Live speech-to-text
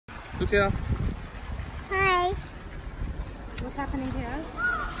Look here. Hi. What's happening here?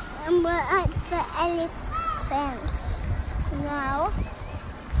 We're at the elephants now.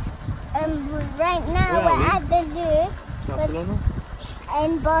 Right now we're at the zoo. Barcelona?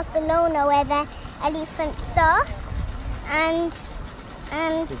 In Barcelona, where the elephants are, and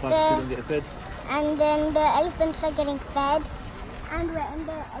Don't get fed. then the elephants are getting fed, and we're in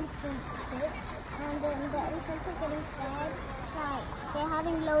the elephant pit, and then the elephants are getting fed. Like, they're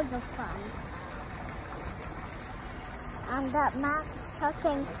having loads of fun. And that Matt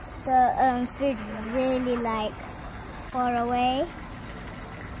chucking the food really like far away,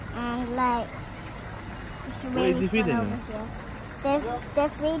 and like it's really What is he feeding fun over him? here. They're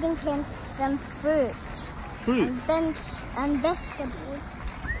feeding him some fruit. Fruit? And vegetables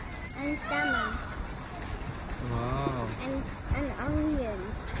and salmon Wow. and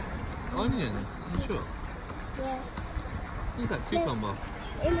onions. Onion? You sure? Yeah. What's that? Cucumber?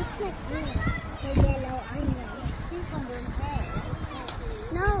 It looks like the yellow onion. Cucumber in there.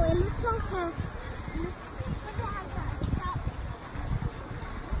 No, it looks like a